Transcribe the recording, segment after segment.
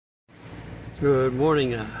Good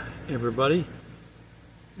morning, everybody.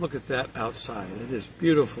 Look at that outside. It is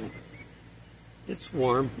beautiful. It's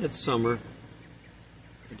warm. It's summer.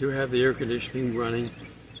 I do have the air conditioning running.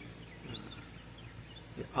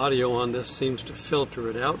 The audio on this seems to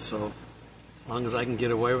filter it out, so as long as I can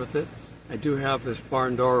get away with it. I do have this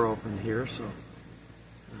barn door open here, so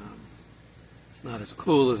it's not as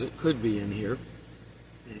cool as it could be in here.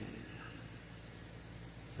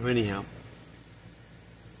 So anyhow,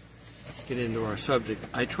 let's get into our subject.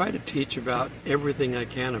 I try to teach about everything I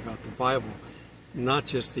can about the Bible, not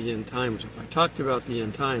just the end times. If I talked about the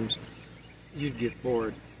end times, you'd get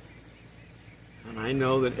bored. And I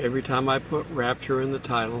know that every time I put rapture in the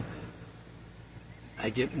title, I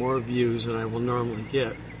get more views than I will normally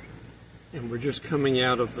get. And we're just coming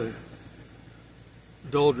out of the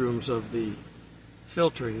doldrums of the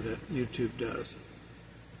filtering that YouTube does.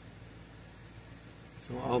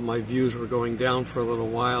 So all my views were going down for a little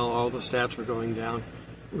while, all the stats were going down.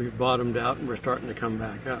 We've bottomed out and we're starting to come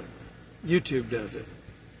back up. YouTube does it.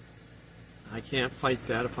 I can't fight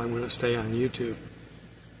that if I'm going to stay on YouTube.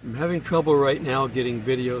 I'm having trouble right now getting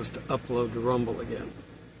videos to upload to Rumble again.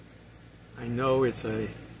 I know it's a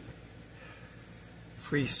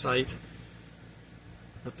free site,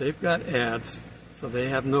 but they've got ads, so they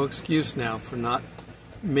have no excuse now for not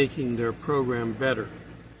making their program better.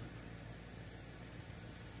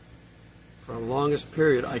 For the longest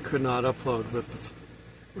period, I could not upload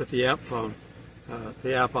with the app phone,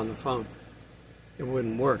 the app on the phone. It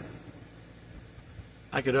wouldn't work.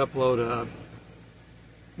 I could upload a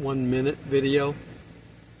 1-minute video,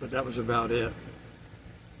 but that was about it.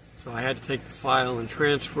 So I had to take the file and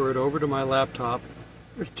transfer it over to my laptop,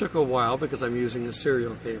 which took a while because I'm using a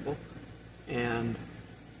serial cable, and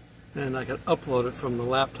then I could upload it from the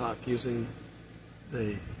laptop using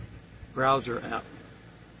the browser app.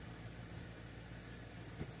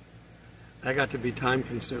 That got to be time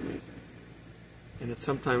consuming, and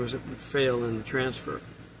sometimes it would fail in the transfer.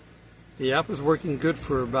 The app was working good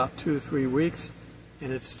for about 2-3 weeks,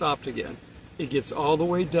 and it stopped again. It gets all the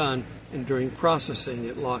way done, and during processing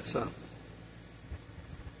it locks up.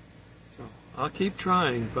 So I'll keep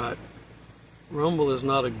trying, but Rumble is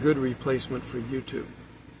not a good replacement for YouTube.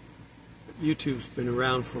 YouTube's been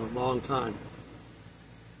around for a long time,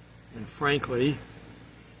 and frankly,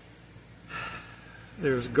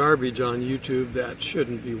 there's garbage on YouTube that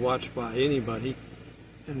shouldn't be watched by anybody,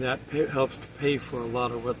 and that helps to pay for a lot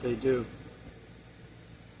of what they do.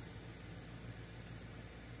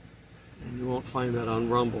 And you won't find that on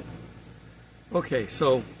Rumble. Okay,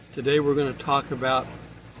 so today we're going to talk about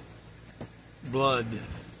blood.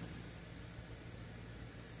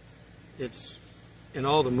 It's in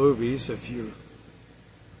all the movies. If you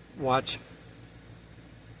watch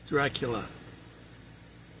Dracula,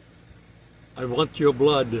 I want your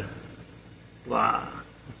blood. Blah.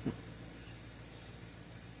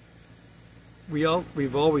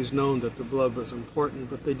 We've always known that the blood was important,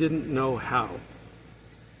 but they didn't know how.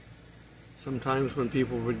 Sometimes when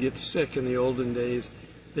people would get sick in the olden days,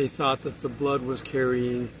 they thought that the blood was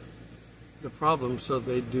carrying the problem, so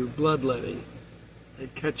they'd do bloodletting.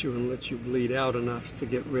 They'd cut you and let you bleed out enough to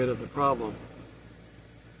get rid of the problem.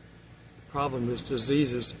 The problem is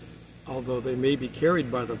diseases, although they may be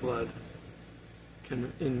carried by the blood,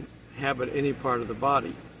 can inhabit any part of the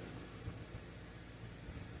body.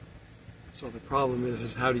 So the problem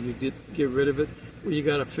is how do you get rid of it? Well, you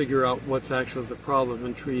got to figure out what's actually the problem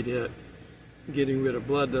and treat it. Getting rid of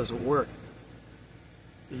blood doesn't work.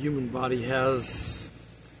 The human body has,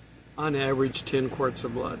 on average, 10 quarts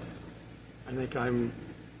of blood. I think I'm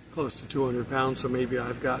close to 200 pounds, so maybe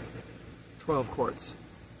I've got 12 quarts.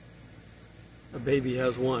 A baby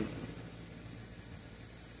has 1.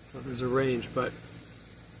 So there's a range, but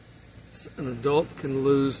an adult can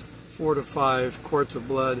lose 4 to 5 quarts of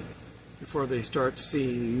blood before they start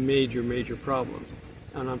seeing major problems.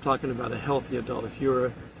 And I'm talking about a healthy adult. If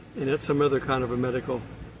you're in some other kind of a medical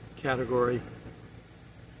category,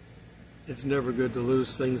 it's never good to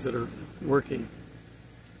lose things that are working.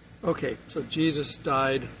 Okay, so Jesus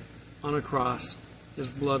died on a cross.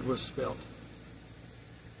 His blood was spilt.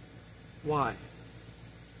 Why?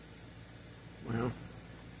 Well,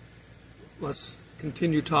 let's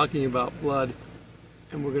continue talking about blood,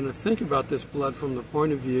 and we're going to think about this blood from the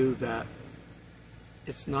point of view that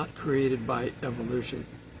it's not created by evolution.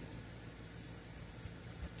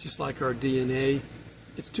 Just like our DNA,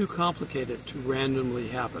 it's too complicated to randomly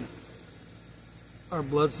happen. Our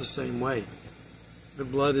blood's the same way. The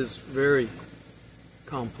blood is very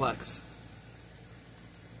complex.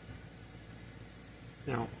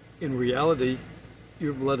 Now, in reality,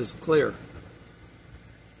 your blood is clear.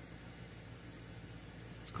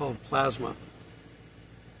 It's called plasma.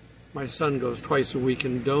 My son goes twice a week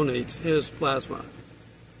and donates his plasma.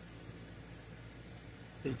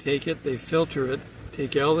 They take it, they filter it,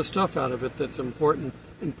 take all the stuff out of it that's important,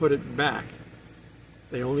 and put it back.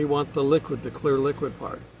 They only want the liquid, the clear liquid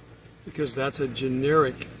part, because that's a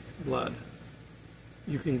generic blood.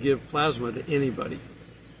 You can give plasma to anybody.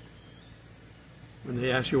 When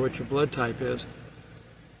they ask you what your blood type is,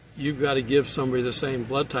 you've got to give somebody the same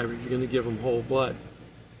blood type if you're going to give them whole blood.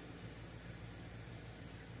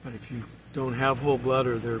 But if you don't have whole blood,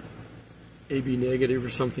 or they're AB negative or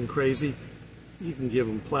something crazy, you can give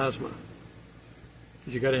them plasma.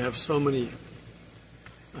 Because you've got to have so much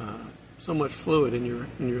fluid in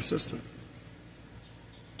your system.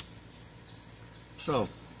 So,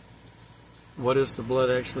 what does the blood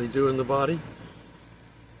actually do in the body?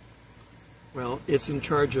 Well, it's in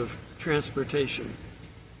charge of transportation.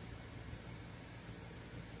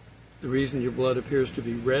 The reason your blood appears to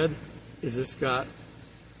be red is it's got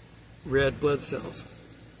red blood cells.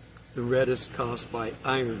 The red is caused by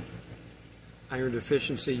iron. Iron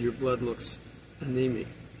deficiency, your blood looks anemic,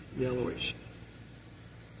 yellowish.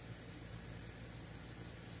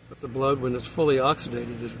 But the blood, when it's fully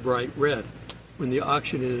oxidated, is bright red. When the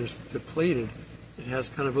oxygen is depleted, it has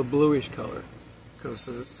kind of a bluish color.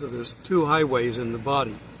 So there's two highways in the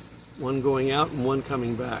body, one going out and one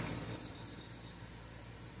coming back.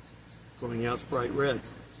 Going out's bright red.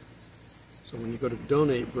 So when you go to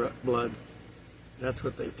donate blood, that's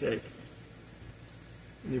what they take.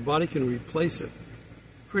 And your body can replace it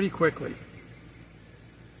pretty quickly.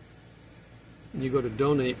 When you go to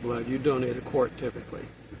donate blood, you donate a quart typically.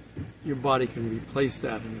 Your body can replace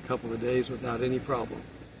that in a couple of days without any problem.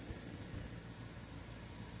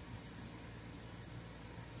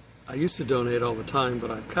 I used to donate all the time,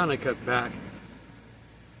 but I've kind of cut back.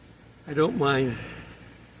 I don't mind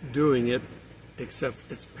doing it, except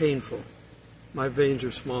it's painful. My veins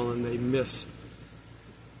are small and they miss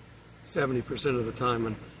 70% of the time,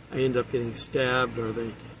 and I end up getting stabbed, or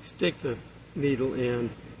they stick the needle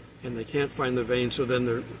in and they can't find the vein, so then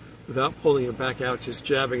they're, without pulling it back out, just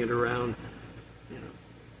jabbing it around. You know,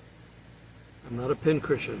 I'm not a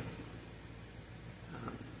pincushion.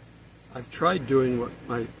 I've tried doing what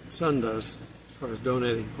my son does as far as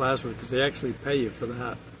donating plasma, because they actually pay you for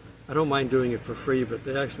that. I don't mind doing it for free, but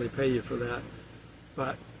they actually pay you for that.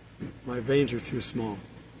 But my veins are too small,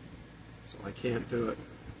 so I can't do it.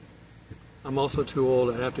 I'm also too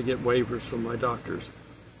old. I'd have to get waivers from my doctors.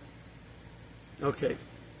 Okay.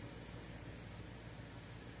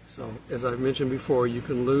 So, as I've mentioned before, you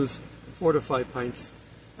can lose 4 to 5 pints.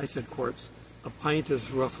 I said quarts. A pint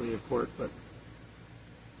is roughly a quart, but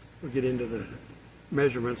we'll get into the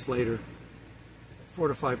measurements later. 4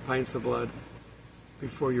 to 5 pints of blood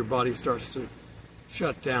before your body starts to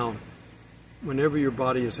shut down. Whenever your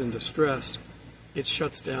body is in distress, it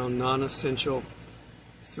shuts down non-essential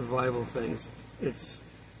survival things. It's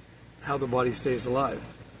how the body stays alive.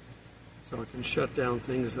 So it can shut down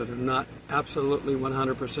things that are not absolutely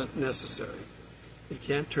 100% necessary. It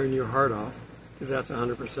can't turn your heart off, because that's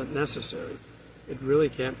 100% necessary. It really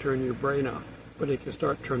can't turn your brain off, but it can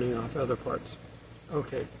start turning off other parts.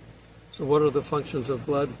 Okay, so what are the functions of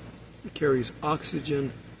blood? It carries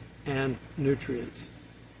oxygen and nutrients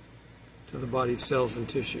to the body's cells and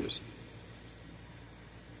tissues.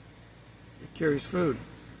 It carries food.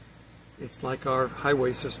 It's like our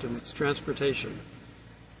highway system. It's transportation.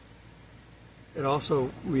 It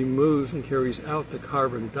also removes and carries out the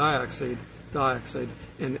carbon dioxide,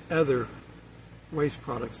 and other waste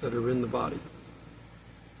products that are in the body.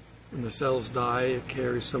 When the cells die, it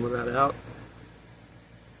carries some of that out.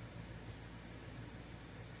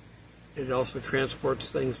 It also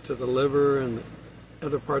transports things to the liver and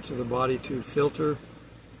other parts of the body to filter.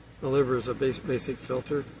 The liver is a basic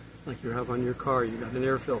filter, like you have on your car. You've got an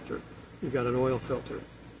air filter. You've got an oil filter.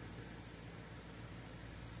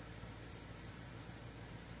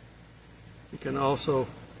 It can also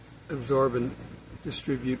absorb and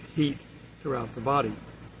distribute heat throughout the body.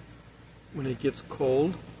 When it gets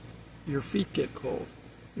cold, your feet get cold,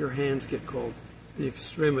 your hands get cold, the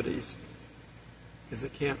extremities, because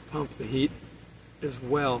it can't pump the heat as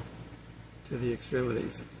well to the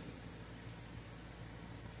extremities.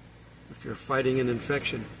 If you're fighting an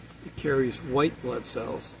infection, it carries white blood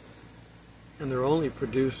cells, and they're only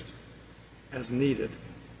produced as needed.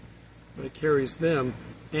 But it carries them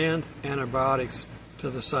and antibiotics to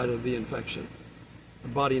the site of the infection. The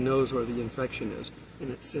body knows where the infection is, and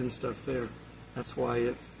it sends stuff there. That's why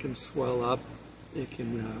it can swell up. It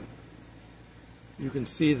can, you can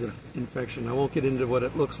see the infection. I won't get into what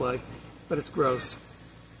it looks like, but it's gross.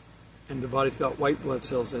 And the body's got white blood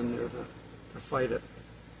cells in there to fight it.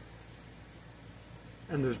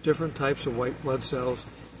 And there's different types of white blood cells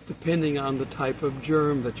depending on the type of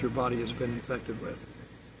germ that your body has been infected with.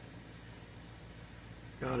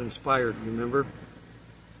 God inspired, remember?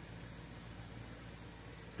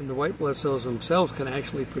 And the white blood cells themselves can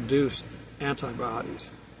actually produce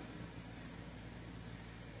antibodies.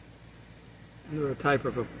 And they're a type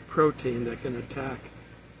of a protein that can attack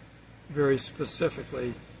very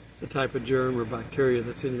specifically the type of germ or bacteria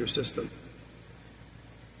that's in your system.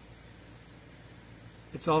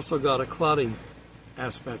 It's also got a clotting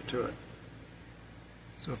aspect to it.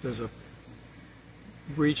 So if there's a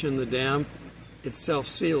breach in the dam, it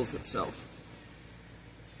self-seals itself.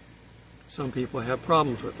 Some people have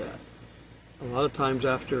problems with that. A lot of times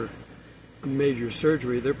after a major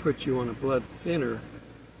surgery, they put you on a blood thinner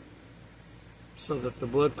so that the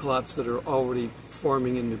blood clots that are already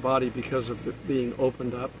forming in the body because of it being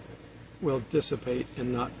opened up will dissipate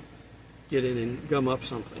and not get in and gum up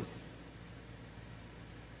something.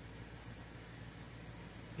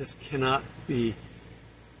 This cannot be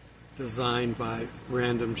designed by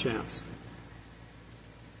random chance.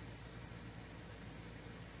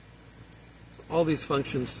 All these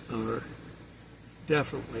functions are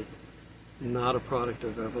definitely not a product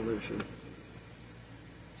of evolution.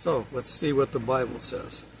 So let's see what the Bible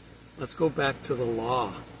says. Let's go back to the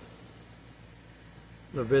law.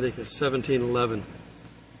 Leviticus 17:11.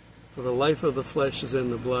 For the life of the flesh is in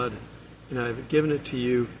the blood, and I have given it to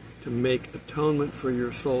you to make atonement for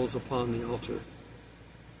your souls upon the altar.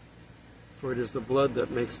 For it is the blood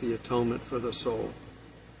that makes the atonement for the soul.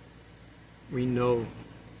 We know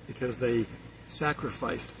because they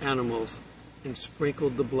sacrificed animals and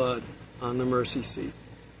sprinkled the blood on the mercy seat,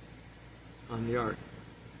 on the ark,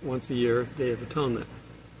 once a year, Day of Atonement.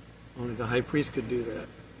 Only the high priest could do that.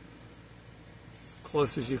 It's as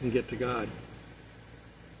close as you can get to God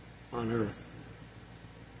on earth.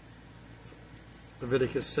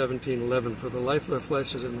 Leviticus 17:11, for the life of the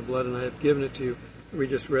flesh is in the blood, and I have given it to you. We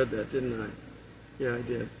just read that, didn't I? Yeah, I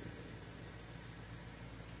did.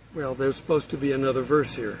 Well, there's supposed to be another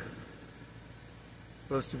verse here. It's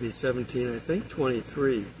supposed to be 17, I think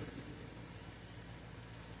 23.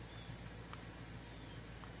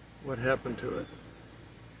 What happened to it?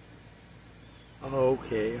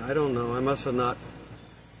 Okay, I don't know. I must have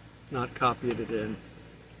not copied it in.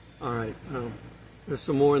 All right. There's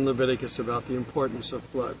some more in Leviticus about the importance of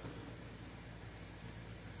blood.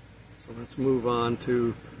 So let's move on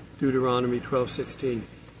to Deuteronomy 12:16,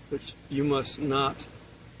 which you must not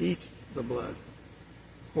eat the blood.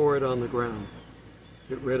 Pour it on the ground.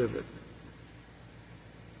 Get rid of it.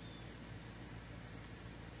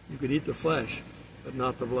 You could eat the flesh, but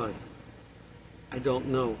not the blood. I don't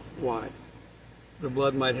know why. The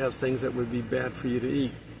blood might have things that would be bad for you to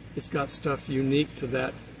eat. It's got stuff unique to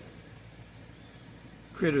that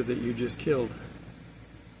critter that you just killed.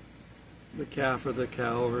 The calf or the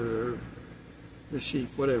cow or the sheep,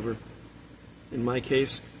 whatever. In my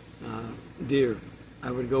case, deer.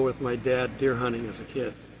 I would go with my dad deer hunting as a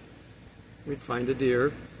kid. We'd find a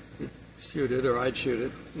deer, he'd shoot it, or I'd shoot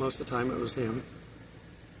it. Most of the time it was him.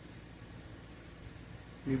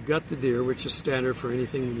 You gut the deer, which is standard for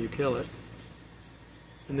anything when you kill it,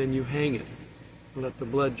 and then you hang it and let the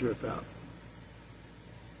blood drip out.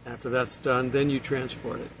 After that's done, then you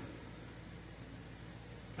transport it.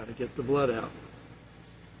 Got to get the blood out.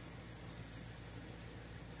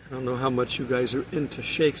 I don't know how much you guys are into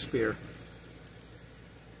Shakespeare,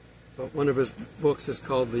 but one of his books is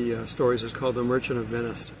called, the stories is called The Merchant of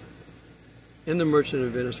Venice. In The Merchant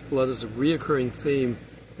of Venice, blood is a reoccurring theme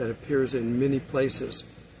that appears in many places,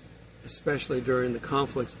 especially during the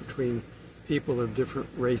conflicts between people of different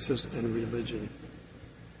races and religion.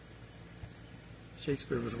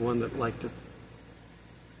 Shakespeare was one that liked to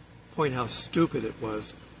point how stupid it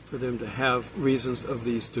was for them to have reasons of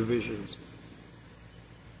these divisions.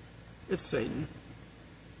 It's Satan.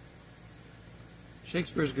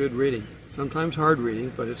 Shakespeare's good reading. Sometimes hard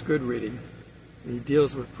reading, but it's good reading. And he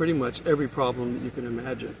deals with pretty much every problem that you can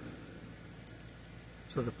imagine.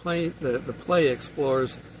 So the play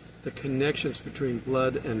explores the connections between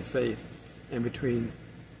blood and faith and between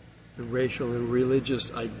the racial and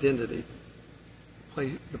religious identity.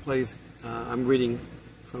 The plays, I'm reading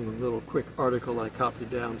from a little quick article I copied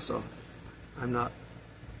down, so I'm not...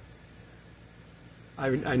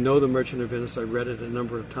 I know The Merchant of Venice, I read it a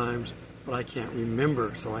number of times, but I can't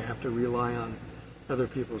remember, so I have to rely on other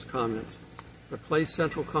people's comments. The play's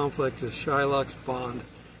central conflict is Shylock's bond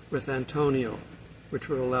with Antonio, which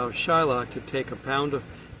would allow Shylock to take a pound of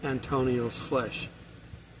Antonio's flesh.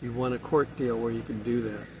 You won a court deal where you could do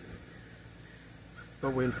that.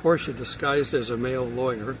 But when Portia, disguised as a male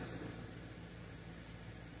lawyer,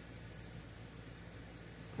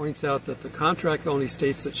 points out that the contract only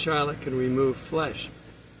states that Shylock can remove flesh,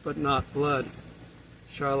 but not blood.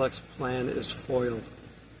 Shylock's plan is foiled.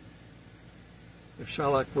 If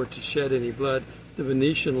Shylock were to shed any blood, the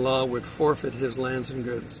Venetian law would forfeit his lands and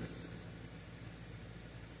goods.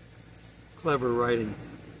 Clever writing,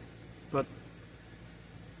 but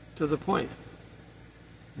to the point.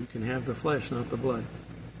 You can have the flesh, not the blood.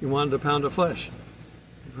 You wanted a pound of flesh.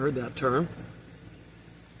 You've heard that term.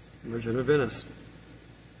 Virgin of Venice.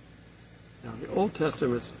 Now, the Old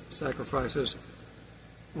Testament sacrifices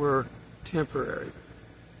were temporary.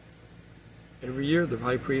 Every year, the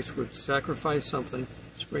high priest would sacrifice something,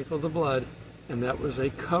 sprinkle the blood, and that was a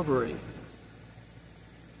covering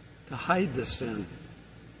to hide the sin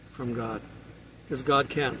from God, because God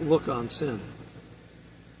can't look on sin.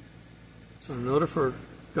 So in order for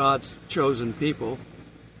God's chosen people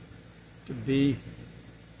to be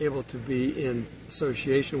able to be in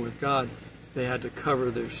association with God, they had to cover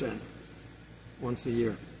their sin once a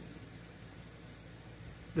year.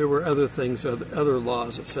 There were other things, other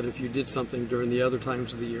laws that said if you did something during the other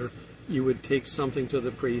times of the year, you would take something to the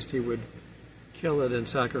priest, he would kill it and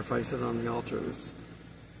sacrifice it on the altar.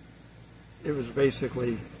 It was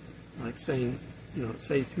basically like saying,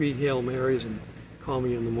 say 3 Hail Marys and call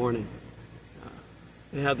me in the morning.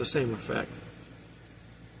 It had the same effect.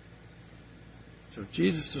 So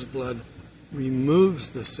Jesus' blood removes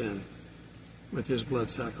the sin with his blood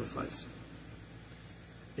sacrifice.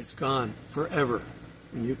 It's gone forever.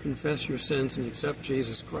 When you confess your sins and accept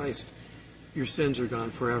Jesus Christ, your sins are gone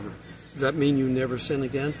forever. Does that mean you never sin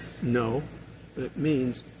again? No, but it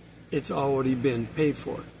means it's already been paid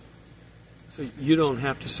for. So you don't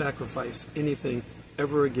have to sacrifice anything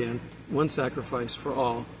ever again. One sacrifice for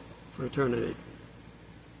all, for eternity.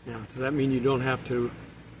 Now, does that mean you don't have to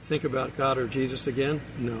think about God or Jesus again?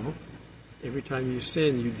 No. Every time you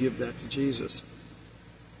sin, you give that to Jesus.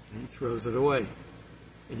 And he throws it away.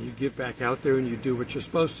 And you get back out there and you do what you're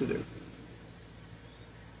supposed to do.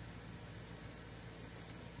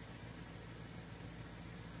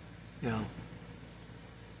 Now,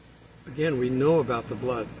 again, we know about the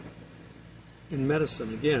blood. In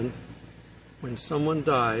medicine, again, when someone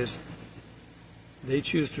dies, they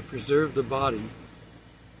choose to preserve the body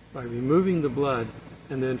by removing the blood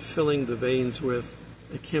and then filling the veins with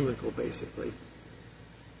a chemical, basically,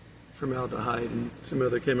 formaldehyde and some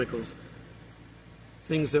other chemicals.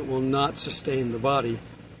 Things that will not sustain the body,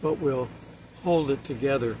 but will hold it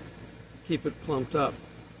together, keep it plumped up.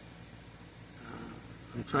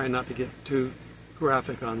 I'm trying not to get too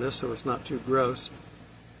graphic on this, so it's not too gross.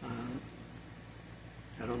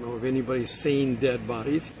 I don't know if anybody's seen dead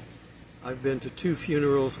bodies. I've been to 2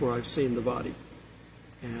 funerals where I've seen the body,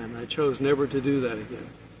 and I chose never to do that again.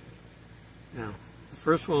 Now, the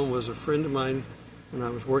first one was a friend of mine when I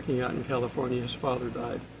was working out in California. His father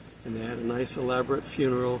died. And they had a nice elaborate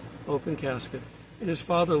funeral, open casket, and his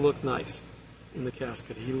father looked nice in the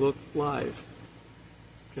casket. He looked live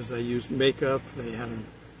because they used makeup. They had him.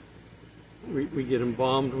 We get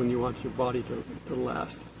embalmed when you want your body to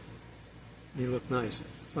last. And he looked nice.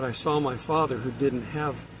 But I saw my father, who didn't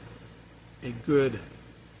have a good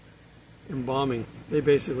embalming. They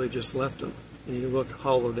basically just left him, and he looked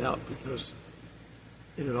hollowed out because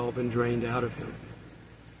it had all been drained out of him.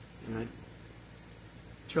 And I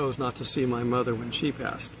chose not to see my mother when she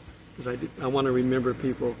passed, because I want to remember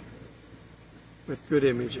people with good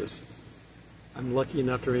images. I'm lucky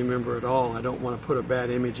enough to remember it all. I don't want to put a bad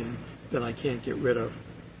image in that I can't get rid of.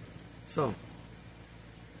 So,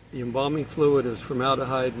 the embalming fluid is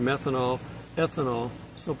formaldehyde, methanol, ethanol.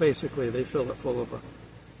 So basically, they fill it full of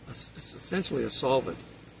essentially a solvent.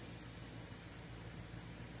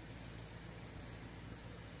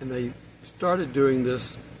 And they started doing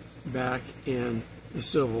this back in the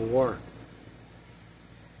Civil War.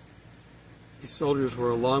 These soldiers were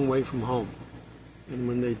a long way from home, and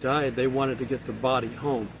when they died, they wanted to get the body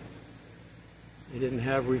home. They didn't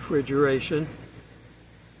have refrigeration.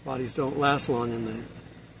 Bodies don't last long in the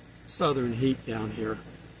southern heat down here.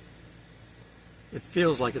 It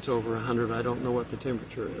feels like it's over 100. I don't know what the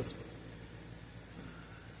temperature is.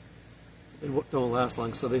 They don't last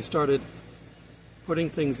long, so they started putting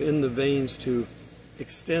things in the veins to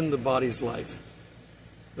extend the body's life.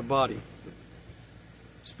 The body.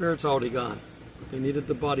 Spirit's already gone. But they needed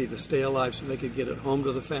the body to stay alive so they could get it home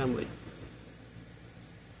to the family.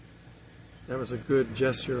 That was a good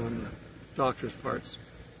gesture on the doctor's parts.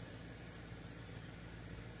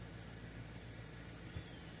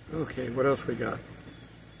 Okay, what else we got?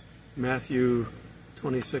 Matthew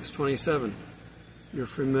 26:27. You're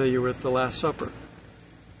familiar with the Last Supper.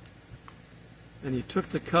 And he took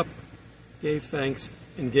the cup, gave thanks,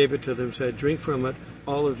 and gave it to them, said, "Drink from it,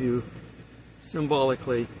 all of you,"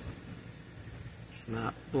 symbolically. It's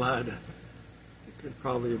not blood. It could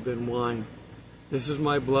probably have been wine. "This is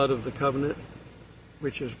my blood of the covenant,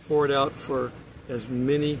 which is poured out for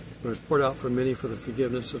many for the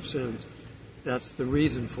forgiveness of sins." That's the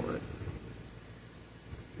reason for it.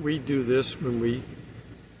 We do this when we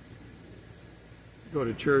go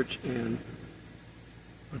to church and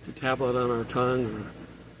put the tablet on our tongue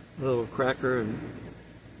or a little cracker and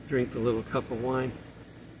drink the little cup of wine.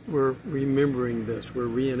 We're remembering this. We're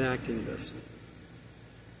reenacting this.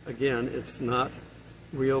 Again, it's not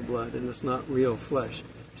real blood and it's not real flesh.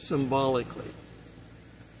 Symbolically,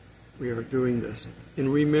 we are doing this in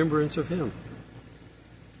remembrance of Him.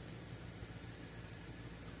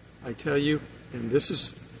 I tell you, and this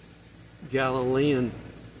is Galilean,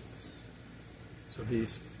 so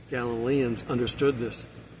these Galileans understood this,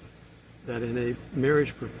 that in a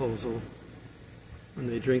marriage proposal, when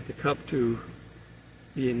they drink the cup to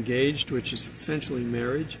be engaged, which is essentially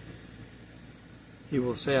marriage, he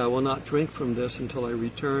will say, "I will not drink from this until I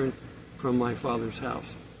return from my Father's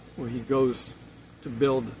house," where he goes to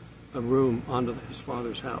build a room onto his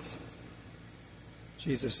Father's house.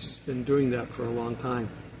 Jesus has been doing that for a long time.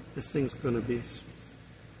 This thing's going to be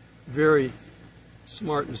very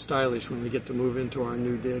smart and stylish when we get to move into our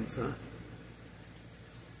new digs, huh?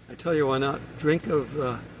 I tell you, why not drink of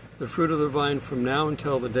the fruit of the vine from now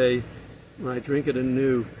until the day when I drink it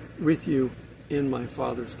anew with you in my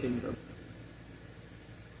Father's kingdom.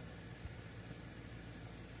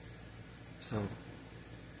 So,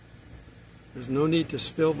 there's no need to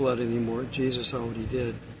spill blood anymore. Jesus already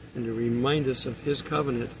did. And to remind us of His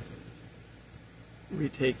covenant, we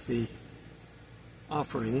take the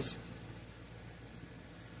offerings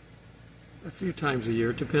a few times a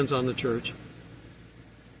year. It depends on the church.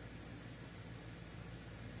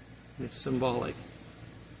 It's symbolic.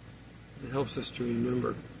 It helps us to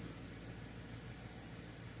remember.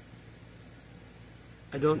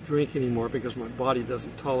 I don't drink anymore because my body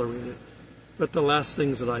doesn't tolerate it. But the last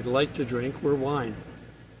things that I'd like to drink were wine.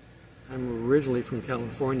 I'm originally from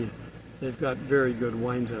California. They've got very good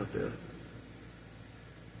wines out there.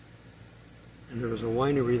 And there was a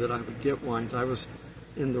winery that I would get wines. I was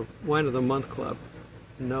in the Wine of the Month Club.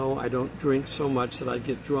 No, I don't drink so much that I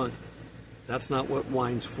get drunk. That's not what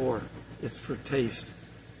wine's for. It's for taste.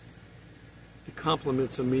 It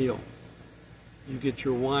complements a meal. You get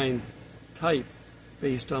your wine type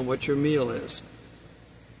based on what your meal is.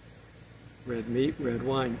 Red meat, red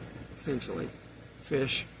wine, essentially.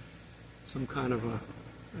 Fish, some kind of a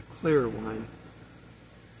clear wine.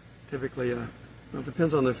 Typically, well, it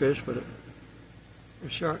depends on the fish, but a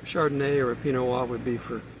Chardonnay or a Pinot Noir would be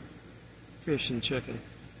for fish and chicken.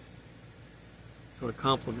 So it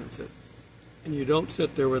complements it. And you don't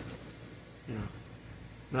sit there with,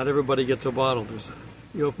 not everybody gets a bottle.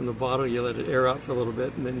 You open the bottle, you let it air out for a little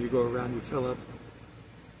bit, and then you go around, you fill up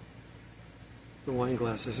the wine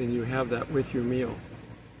glasses, and you have that with your meal.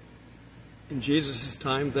 In Jesus'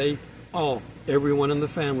 time, everyone in the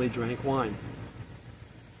family drank wine,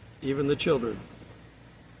 even the children.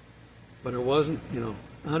 But it wasn't,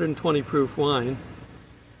 120 proof wine.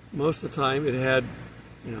 Most of the time it had,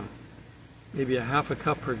 maybe a half a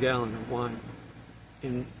cup per gallon of wine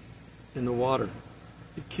in the water.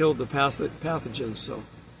 It killed the pathogens, so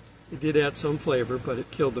it did add some flavor, but it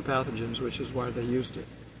killed the pathogens, which is why they used it.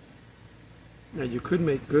 Now, you could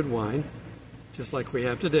make good wine, just like we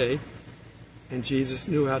have today, and Jesus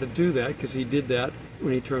knew how to do that because He did that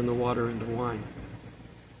when He turned the water into wine.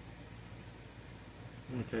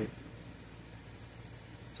 Okay.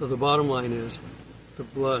 So the bottom line is, the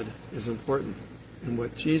blood is important. And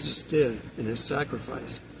what Jesus did in His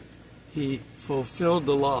sacrifice, He fulfilled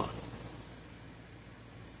the law.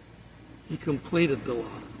 He completed the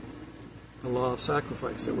law of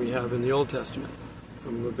sacrifice that we have in the Old Testament,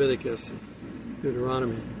 from Leviticus and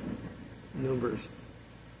Deuteronomy, Numbers.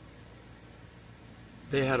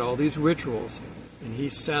 They had all these rituals, and He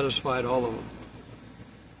satisfied all of them.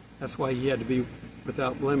 That's why He had to be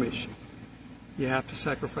without blemish. You have to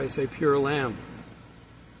sacrifice a pure lamb.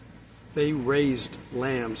 They raised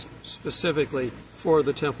lambs specifically for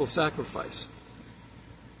the temple sacrifice.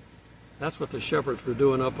 That's what the shepherds were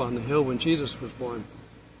doing up on the hill when Jesus was born.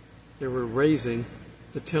 They were raising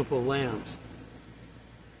the temple lambs.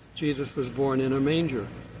 Jesus was born in a manger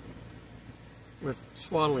with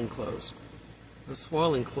swaddling clothes. The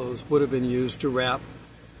swaddling clothes would have been used to wrap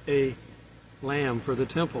a lamb for the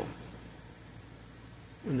temple.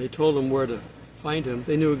 When they told them where to find Him,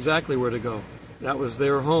 they knew exactly where to go. That was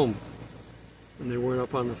their home when they weren't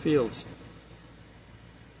up on the fields.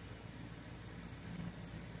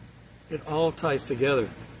 It all ties together.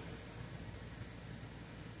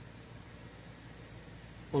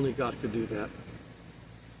 Only God could do that.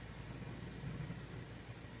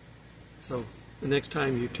 So the next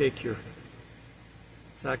time you take your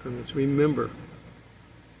sacraments, remember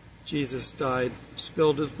Jesus died,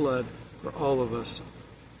 spilled his blood for all of us,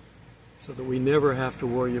 so that we never have to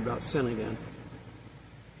worry about sin again,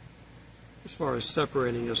 as far as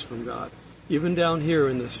separating us from God. Even down here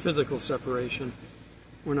in this physical separation,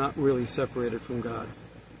 we're not really separated from God.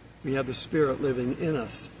 We have the Spirit living in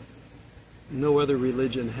us. No other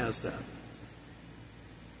religion has that.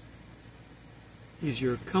 He's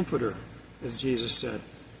your comforter, as Jesus said.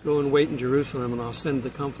 Go and wait in Jerusalem and I'll send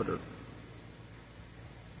the comforter.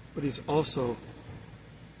 But he's also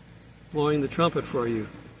blowing the trumpet for you,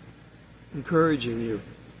 encouraging you,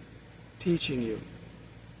 teaching you.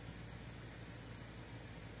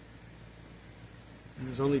 And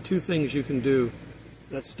there's only two things you can do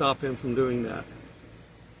that stop him from doing that: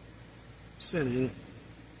 sinning,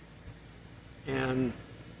 and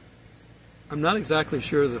I'm not exactly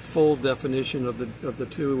sure the full definition of the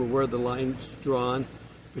two or where the line's drawn,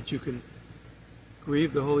 but you can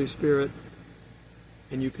grieve the Holy Spirit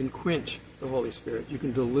and you can quench the Holy Spirit. You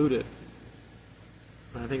can dilute it.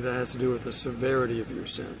 And I think that has to do with the severity of your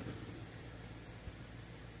sin.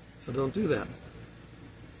 So don't do that.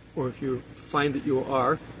 Or if you find that you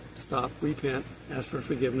are, stop, repent, ask for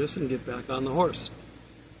forgiveness, and get back on the horse.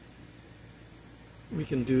 We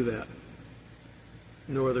can do that.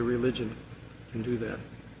 No other religion can do that.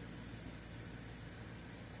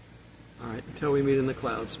 All right, until we meet in the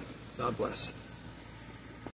clouds, God bless.